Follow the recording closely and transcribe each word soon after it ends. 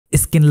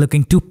skin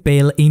looking too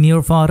pale in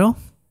your photo?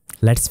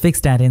 Let's fix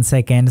that in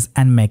seconds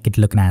and make it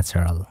look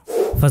natural.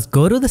 First,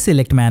 go to the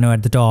select menu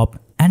at the top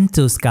and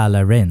choose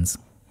color range.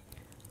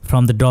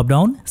 From the drop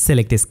down,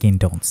 select skin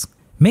tones.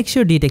 Make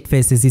sure detect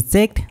faces is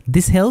checked.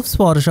 This helps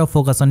Photoshop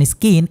focus on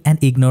skin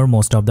and ignore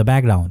most of the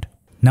background.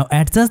 Now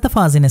adjust the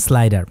fuzziness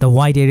slider. The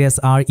white areas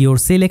are your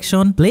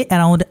selection. Play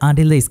around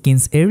until the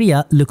skin's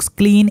area looks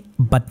clean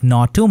but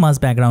not too much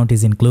background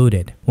is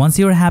included. Once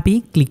you're happy,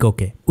 click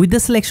OK. With the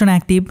selection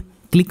active,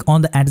 click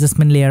on the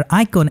adjustment layer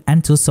icon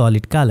and choose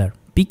solid color.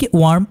 Pick a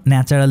warm,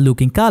 natural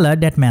looking color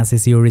that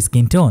matches your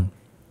skin tone.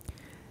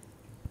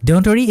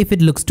 Don't worry if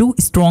it looks too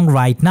strong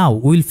right now,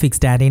 we'll fix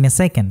that in a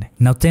second.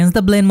 Now change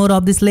the blend mode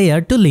of this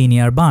layer to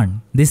linear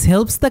burn. This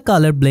helps the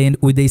color blend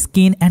with the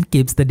skin and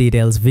keeps the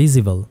details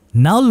visible.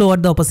 Now lower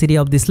the opacity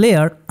of this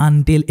layer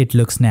until it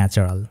looks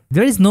natural.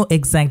 There is no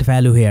exact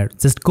value here,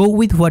 just go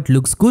with what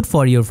looks good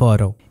for your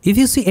photo. If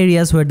you see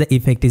areas where the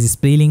effect is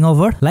spilling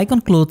over, like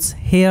on clothes,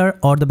 hair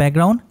or the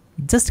background,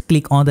 just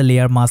click on the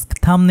layer mask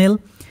thumbnail,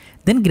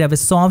 then grab a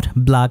soft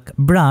black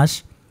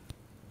brush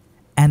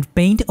and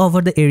paint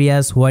over the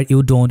areas where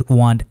you don't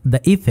want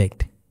the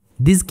effect.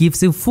 This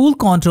gives you full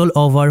control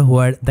over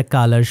where the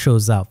color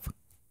shows up.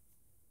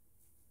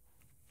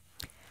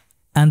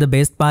 And the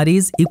best part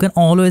is, you can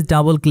always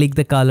double click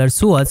the color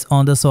swatch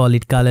on the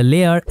solid color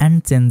layer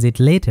and change it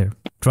later.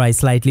 Try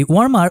slightly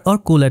warmer or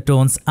cooler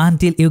tones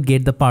until you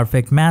get the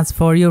perfect match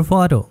for your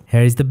photo.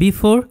 Here is the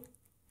before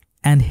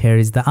and here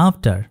is the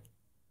after.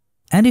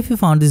 And if you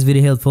found this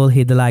video helpful,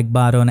 hit the like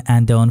button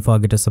and don't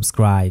forget to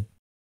subscribe.